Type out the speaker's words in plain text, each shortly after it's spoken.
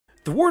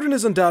The Warden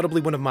is undoubtedly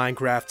one of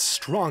Minecraft's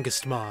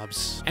strongest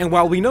mobs, and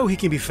while we know he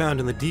can be found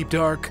in the deep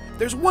dark,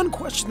 there's one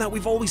question that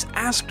we've always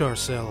asked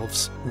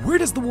ourselves: where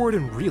does the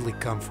Warden really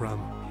come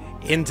from?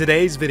 In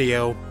today's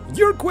video,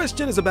 your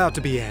question is about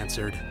to be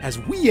answered as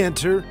we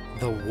enter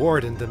the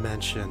Warden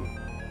Dimension.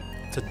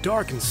 It's a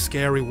dark and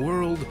scary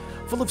world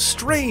full of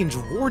strange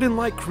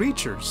Warden-like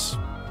creatures.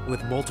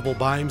 With multiple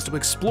biomes to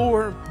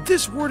explore,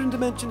 this Warden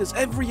Dimension is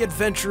every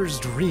adventurer's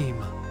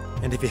dream.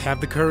 And if you have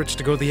the courage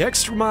to go the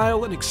extra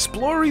mile and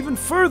explore even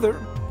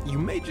further, you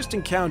may just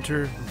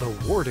encounter the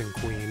Warden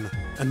Queen,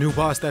 a new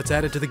boss that's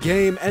added to the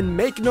game, and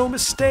make no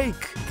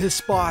mistake,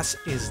 this boss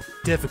is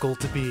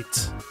difficult to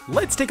beat.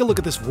 Let's take a look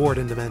at this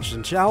Warden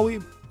Dimension, shall we?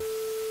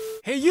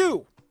 Hey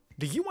you!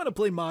 Do you want to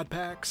play mod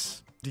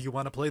packs? Do you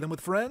want to play them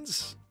with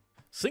friends?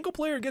 Single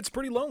player gets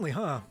pretty lonely,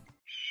 huh?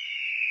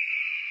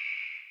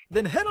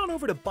 Then head on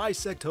over to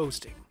Bisect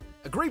Hosting,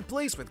 a great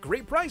place with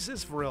great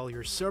prices for all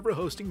your server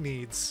hosting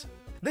needs.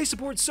 They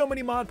support so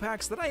many mod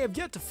packs that I have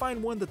yet to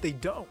find one that they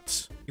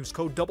don't. Use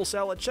code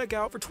Doublesal at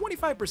checkout for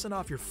 25%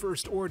 off your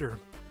first order.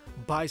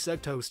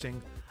 Bisect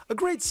Hosting, a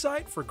great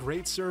site for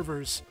great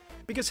servers,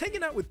 because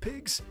hanging out with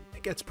pigs,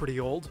 it gets pretty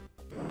old.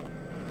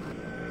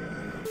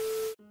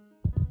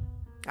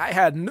 I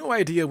had no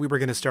idea we were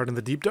going to start in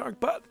the deep dark,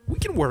 but we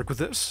can work with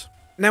this.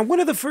 Now, one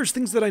of the first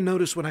things that I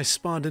noticed when I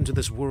spawned into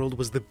this world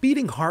was the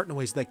beating heart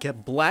noise that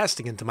kept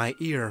blasting into my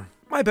ear.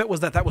 My bet was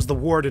that that was the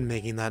Warden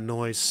making that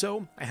noise,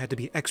 so I had to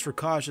be extra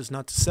cautious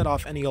not to set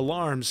off any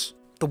alarms.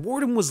 The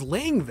Warden was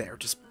laying there,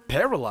 just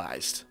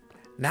paralyzed.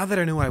 Now that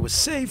I knew I was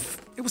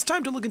safe, it was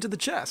time to look into the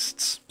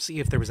chests,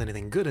 see if there was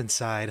anything good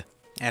inside.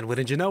 And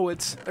wouldn't you know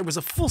it, there was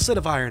a full set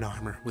of iron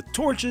armor, with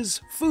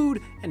torches, food,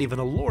 and even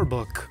a lore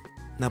book.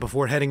 Now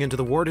before heading into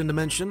the Warden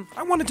Dimension,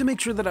 I wanted to make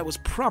sure that I was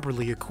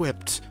properly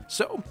equipped,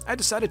 so I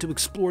decided to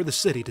explore the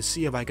city to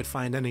see if I could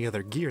find any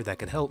other gear that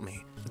could help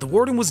me. The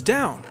Warden was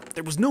down.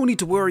 There was no need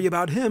to worry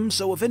about him,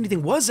 so if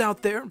anything was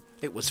out there,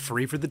 it was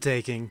free for the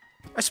taking.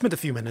 I spent a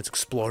few minutes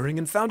exploring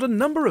and found a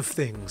number of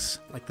things,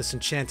 like this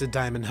enchanted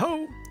diamond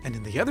hoe, and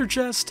in the other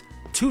chest,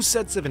 2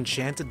 sets of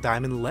enchanted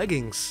diamond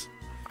leggings.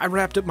 I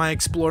wrapped up my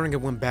exploring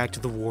and went back to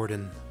the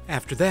Warden.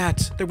 After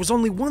that, there was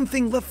only one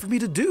thing left for me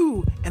to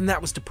do, and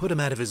that was to put him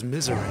out of his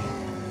misery.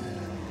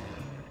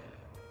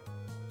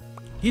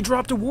 He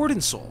dropped a Warden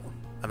Soul,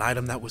 an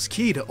item that was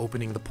key to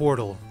opening the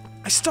portal.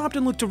 I stopped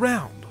and looked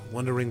around,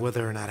 wondering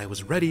whether or not I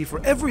was ready for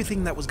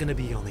everything that was going to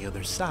be on the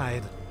other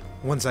side.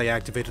 Once I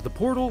activated the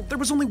portal, there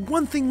was only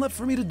one thing left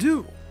for me to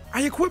do.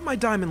 I equipped my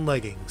diamond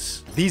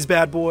leggings. These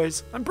bad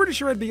boys, I'm pretty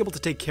sure I'd be able to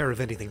take care of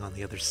anything on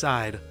the other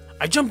side.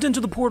 I jumped into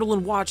the portal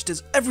and watched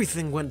as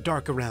everything went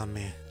dark around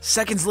me.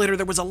 Seconds later,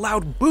 there was a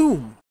loud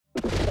boom.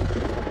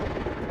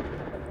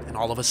 And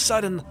all of a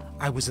sudden,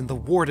 I was in the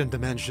Warden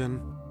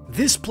Dimension.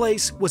 This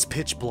place was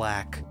pitch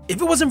black. If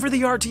it wasn't for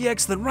the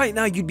RTX, then right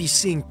now you'd be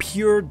seeing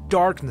pure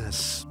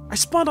darkness. I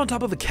spawned on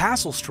top of a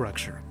castle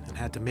structure and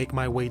had to make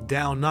my way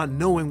down, not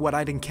knowing what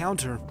I'd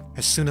encounter.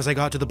 As soon as I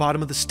got to the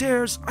bottom of the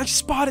stairs, I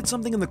spotted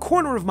something in the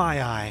corner of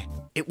my eye.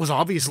 It was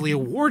obviously a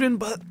Warden,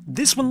 but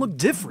this one looked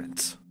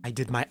different. I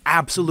did my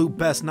absolute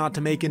best not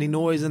to make any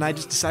noise, and I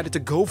just decided to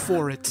go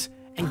for it.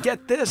 And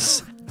get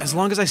this, as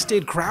long as I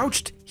stayed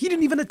crouched, he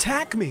didn't even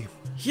attack me.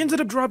 He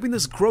ended up dropping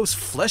this gross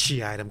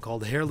fleshy item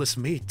called hairless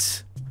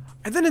meat.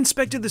 I then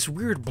inspected this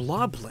weird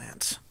blob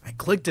plant. I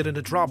clicked it and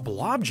it dropped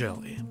blob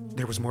jelly.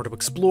 There was more to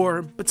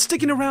explore, but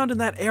sticking around in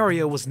that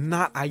area was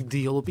not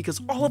ideal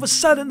because all of a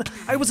sudden,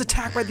 I was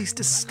attacked by these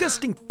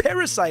disgusting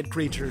parasite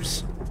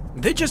creatures.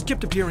 They just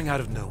kept appearing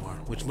out of nowhere,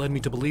 which led me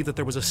to believe that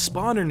there was a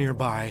spawner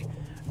nearby.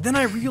 Then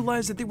I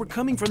realized that they were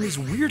coming from these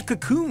weird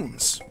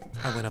cocoons.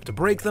 I went up to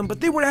break them, but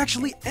they were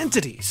actually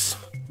entities.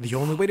 The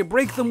only way to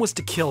break them was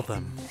to kill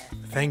them.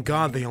 Thank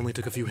God they only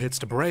took a few hits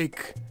to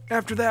break.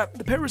 After that,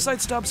 the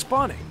parasites stopped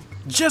spawning.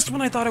 Just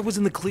when I thought I was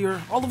in the clear,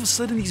 all of a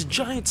sudden these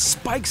giant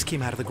spikes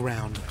came out of the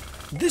ground.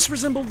 This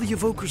resembled the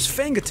Evoker's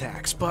fang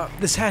attacks, but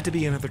this had to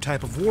be another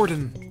type of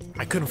Warden.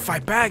 I couldn't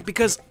fight back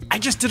because I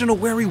just didn't know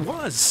where he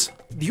was.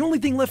 The only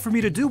thing left for me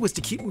to do was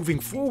to keep moving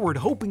forward,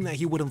 hoping that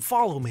he wouldn't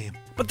follow me.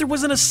 But there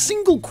wasn't a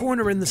single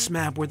corner in this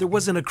map where there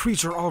wasn't a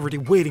creature already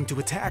waiting to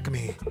attack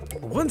me.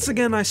 Once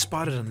again, I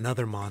spotted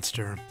another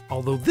monster,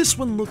 although this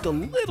one looked a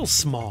little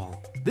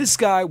small. This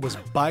guy was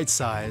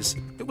bite-sized.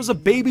 It was a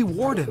baby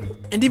Warden.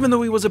 And even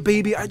though he was a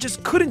baby, I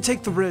just couldn't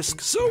take the risk,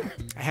 so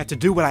I had to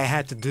do what I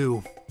had to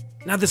do.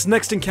 Now this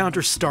next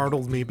encounter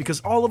startled me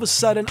because all of a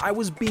sudden I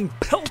was being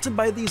pelted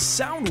by these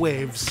sound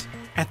waves.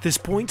 At this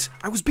point,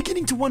 I was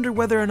beginning to wonder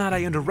whether or not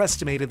I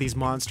underestimated these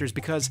monsters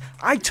because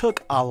I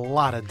took a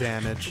lot of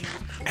damage.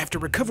 After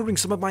recovering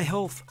some of my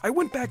health, I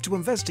went back to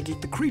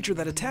investigate the creature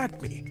that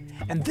attacked me,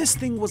 and this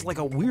thing was like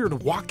a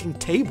weird walking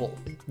table.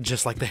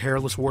 Just like the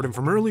hairless Warden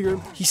from earlier,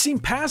 he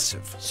seemed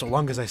passive, so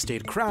long as I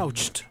stayed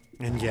crouched.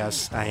 And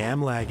yes, I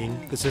am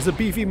lagging. This is a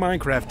beefy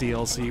Minecraft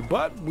DLC,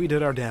 but we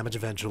did our damage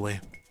eventually.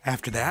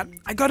 After that,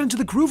 I got into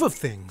the groove of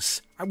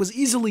things. I was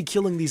easily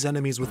killing these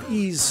enemies with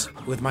ease.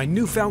 With my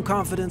newfound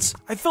confidence,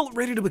 I felt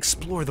ready to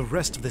explore the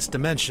rest of this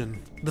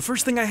dimension. The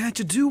first thing I had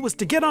to do was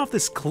to get off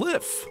this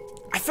cliff.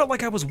 I felt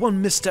like I was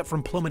one misstep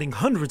from plummeting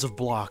hundreds of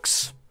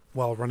blocks.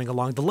 While running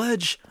along the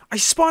ledge, I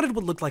spotted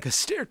what looked like a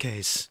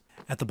staircase.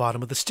 At the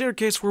bottom of the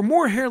staircase were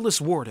more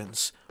hairless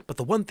wardens, but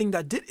the one thing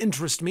that did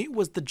interest me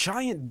was the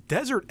giant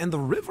desert and the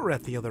river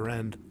at the other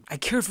end. I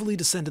carefully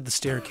descended the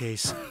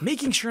staircase,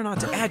 making sure not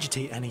to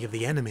agitate any of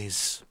the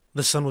enemies.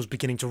 The sun was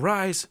beginning to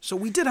rise, so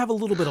we did have a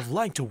little bit of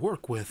light to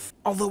work with.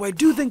 Although I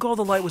do think all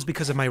the light was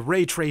because of my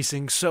ray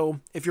tracing, so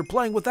if you're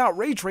playing without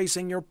ray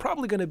tracing, you're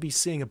probably going to be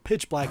seeing a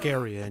pitch black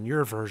area in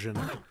your version.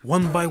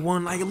 One by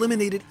one, I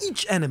eliminated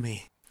each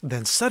enemy.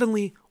 Then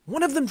suddenly,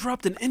 one of them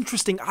dropped an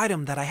interesting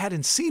item that I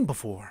hadn't seen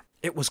before.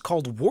 It was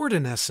called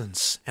Warden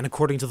Essence, and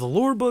according to the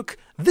lore book,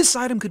 this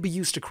item could be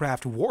used to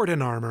craft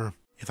Warden armor.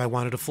 If I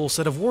wanted a full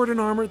set of Warden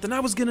armor, then I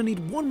was going to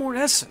need one more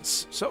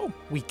essence, so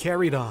we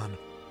carried on.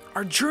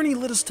 Our journey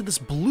led us to this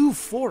blue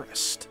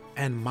forest,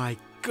 and my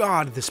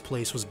god, this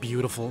place was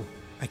beautiful.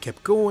 I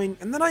kept going,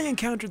 and then I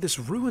encountered this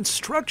ruined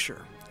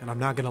structure, and I'm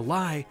not gonna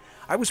lie,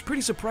 I was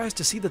pretty surprised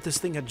to see that this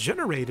thing had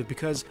generated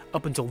because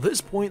up until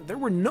this point, there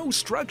were no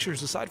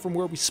structures aside from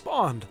where we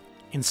spawned.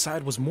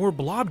 Inside was more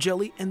blob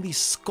jelly and these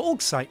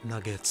sculk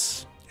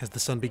nuggets. As the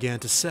sun began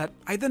to set,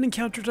 I then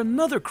encountered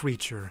another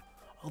creature,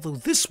 although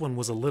this one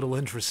was a little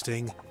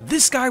interesting.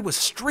 This guy was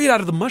straight out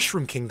of the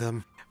Mushroom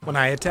Kingdom. When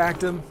I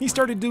attacked him, he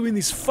started doing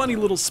these funny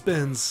little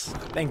spins.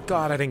 Thank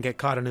God I didn't get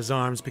caught in his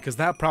arms because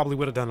that probably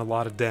would have done a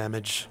lot of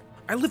damage.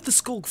 I left the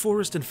sculk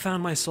forest and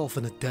found myself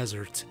in a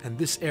desert, and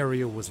this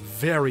area was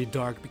very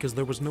dark because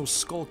there was no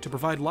sculk to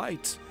provide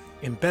light.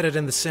 Embedded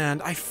in the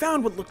sand, I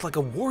found what looked like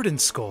a warden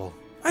skull.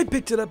 I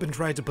picked it up and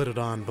tried to put it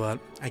on, but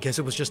I guess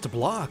it was just a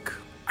block.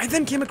 I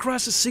then came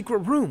across a secret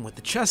room with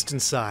the chest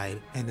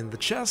inside, and in the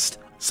chest,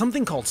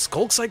 something called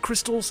sculk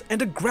crystals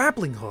and a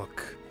grappling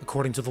hook.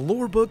 According to the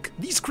lore book,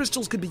 these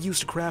crystals could be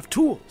used to craft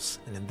tools,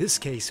 and in this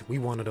case, we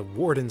wanted a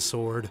warden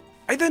sword.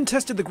 I then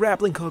tested the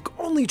grappling hook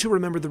only to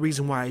remember the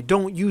reason why I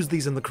don't use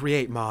these in the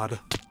create mod.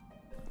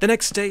 The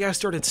next day, I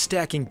started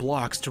stacking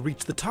blocks to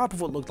reach the top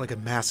of what looked like a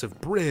massive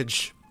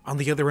bridge. On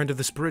the other end of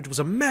this bridge was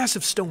a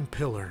massive stone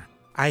pillar.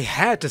 I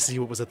had to see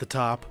what was at the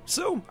top,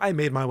 so I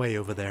made my way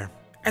over there.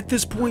 At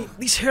this point,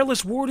 these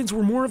hairless wardens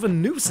were more of a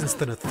nuisance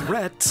than a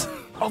threat.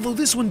 Although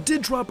this one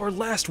did drop our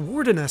last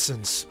warden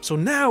essence, so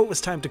now it was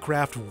time to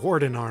craft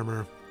warden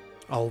armor.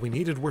 All we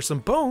needed were some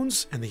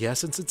bones and the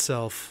essence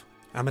itself.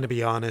 I'm gonna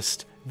be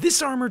honest,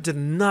 this armor did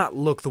not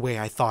look the way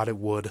I thought it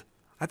would.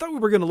 I thought we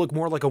were gonna look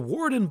more like a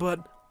warden, but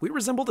we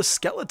resembled a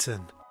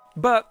skeleton.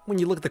 But when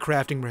you look at the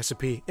crafting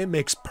recipe, it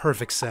makes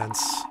perfect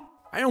sense.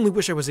 I only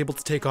wish I was able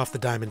to take off the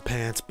diamond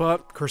pants,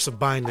 but curse of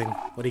binding,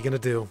 what are you gonna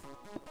do?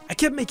 I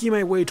kept making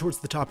my way towards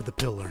the top of the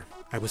pillar.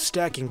 I was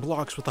stacking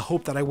blocks with the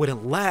hope that I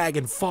wouldn't lag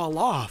and fall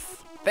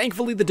off.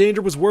 Thankfully, the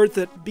danger was worth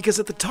it, because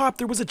at the top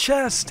there was a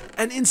chest,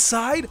 and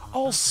inside,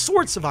 all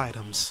sorts of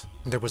items.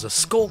 There was a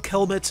sculk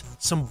helmet,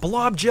 some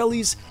blob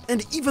jellies,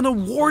 and even a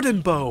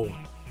warden bow.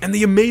 And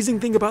the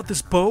amazing thing about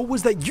this bow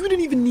was that you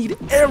didn't even need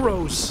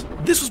arrows.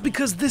 This was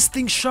because this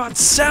thing shot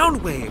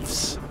sound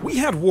waves. We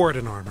had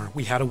warden armor,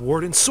 we had a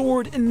warden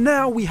sword, and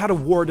now we had a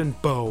warden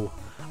bow.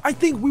 I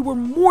think we were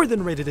more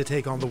than ready to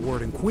take on the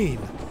Warden Queen.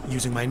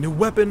 Using my new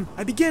weapon,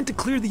 I began to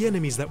clear the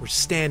enemies that were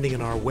standing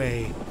in our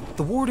way.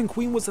 The Warden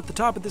Queen was at the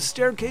top of the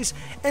staircase,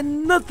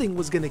 and nothing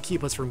was going to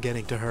keep us from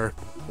getting to her.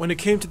 When it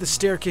came to the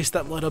staircase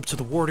that led up to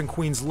the Warden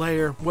Queen's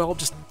lair, well,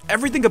 just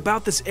everything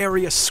about this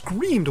area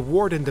screamed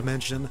WARDEN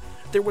Dimension.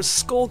 There was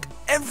sculk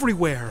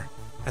everywhere.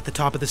 At the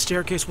top of the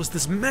staircase was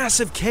this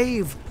massive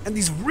cave, and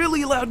these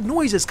really loud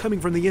noises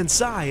coming from the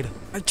inside.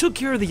 I took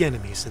care of the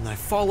enemies, and I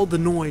followed the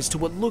noise to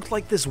what looked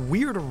like this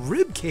weird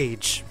rib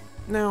cage.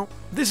 Now,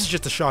 this is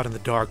just a shot in the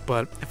dark,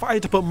 but if I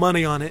had to put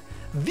money on it,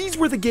 these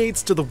were the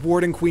gates to the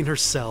Warden Queen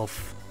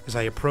herself. As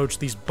I approached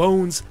these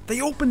bones,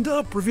 they opened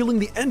up, revealing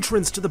the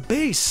entrance to the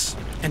base.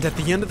 And at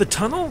the end of the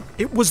tunnel,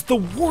 it was the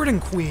Warden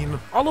Queen.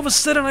 All of a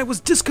sudden, I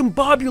was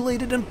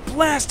discombobulated and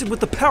blasted with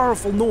the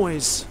powerful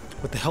noise.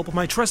 With the help of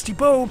my trusty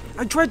bow,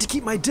 I tried to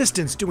keep my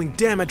distance doing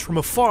damage from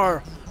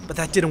afar, but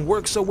that didn't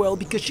work so well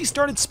because she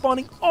started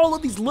spawning all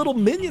of these little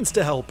minions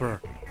to help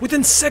her.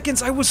 Within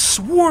seconds, I was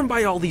swarmed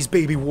by all these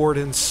baby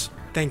wardens.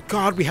 Thank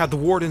God we had the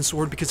warden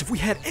sword because if we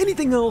had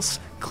anything else,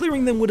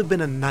 clearing them would have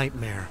been a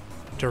nightmare.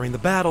 During the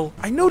battle,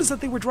 I noticed that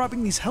they were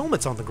dropping these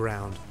helmets on the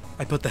ground.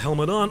 I put the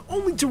helmet on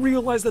only to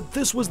realize that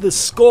this was the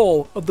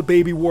skull of the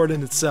baby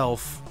warden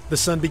itself. The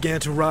sun began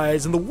to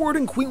rise and the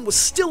Warden Queen was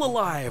still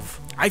alive.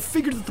 I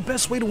figured that the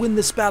best way to win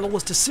this battle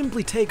was to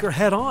simply take her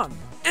head on.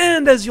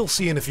 And as you'll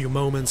see in a few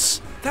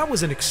moments, that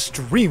was an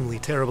extremely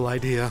terrible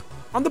idea.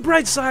 On the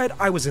bright side,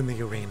 I was in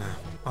the arena.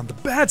 On the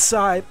bad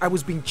side, I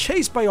was being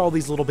chased by all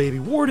these little baby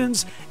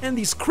wardens, and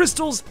these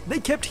crystals, they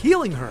kept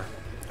healing her.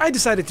 I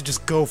decided to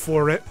just go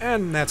for it,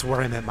 and that's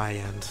where I met my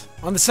end.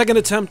 On the second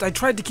attempt, I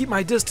tried to keep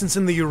my distance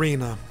in the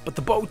arena, but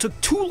the bow took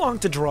too long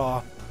to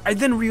draw. I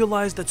then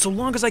realized that so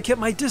long as I kept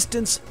my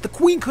distance, the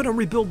queen couldn't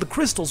rebuild the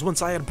crystals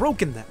once I had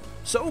broken them.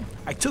 So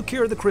I took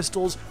care of the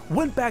crystals,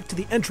 went back to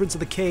the entrance of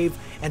the cave,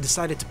 and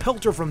decided to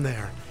pelt her from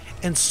there.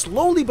 And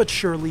slowly but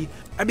surely,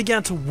 I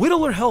began to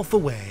whittle her health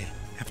away.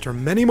 After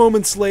many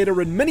moments later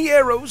and many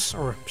arrows,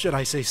 or should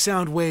I say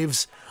sound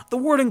waves, the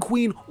Warden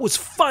Queen was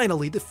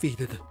finally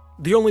defeated.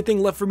 The only thing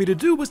left for me to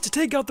do was to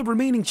take out the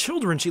remaining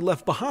children she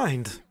left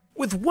behind.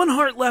 With one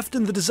heart left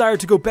and the desire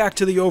to go back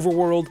to the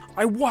overworld,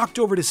 I walked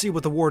over to see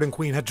what the Warden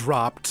Queen had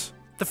dropped.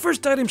 The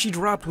first item she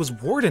dropped was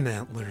Warden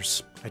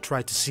Antlers. I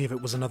tried to see if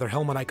it was another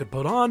helmet I could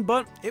put on,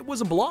 but it was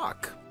a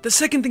block. The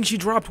second thing she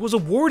dropped was a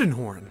Warden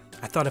Horn.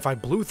 I thought if I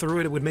blew through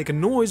it, it would make a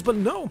noise, but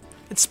no.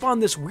 It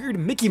spawned this weird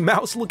Mickey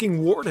Mouse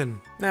looking Warden.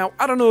 Now,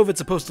 I don't know if it's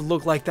supposed to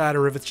look like that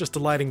or if it's just a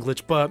lighting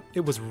glitch, but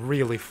it was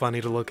really funny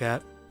to look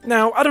at.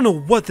 Now, I don't know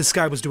what this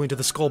guy was doing to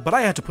the skull, but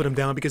I had to put him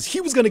down because he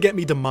was gonna get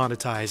me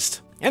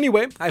demonetized.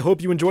 Anyway, I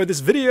hope you enjoyed this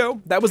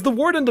video. That was the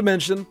Warden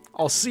Dimension.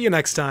 I'll see you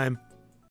next time.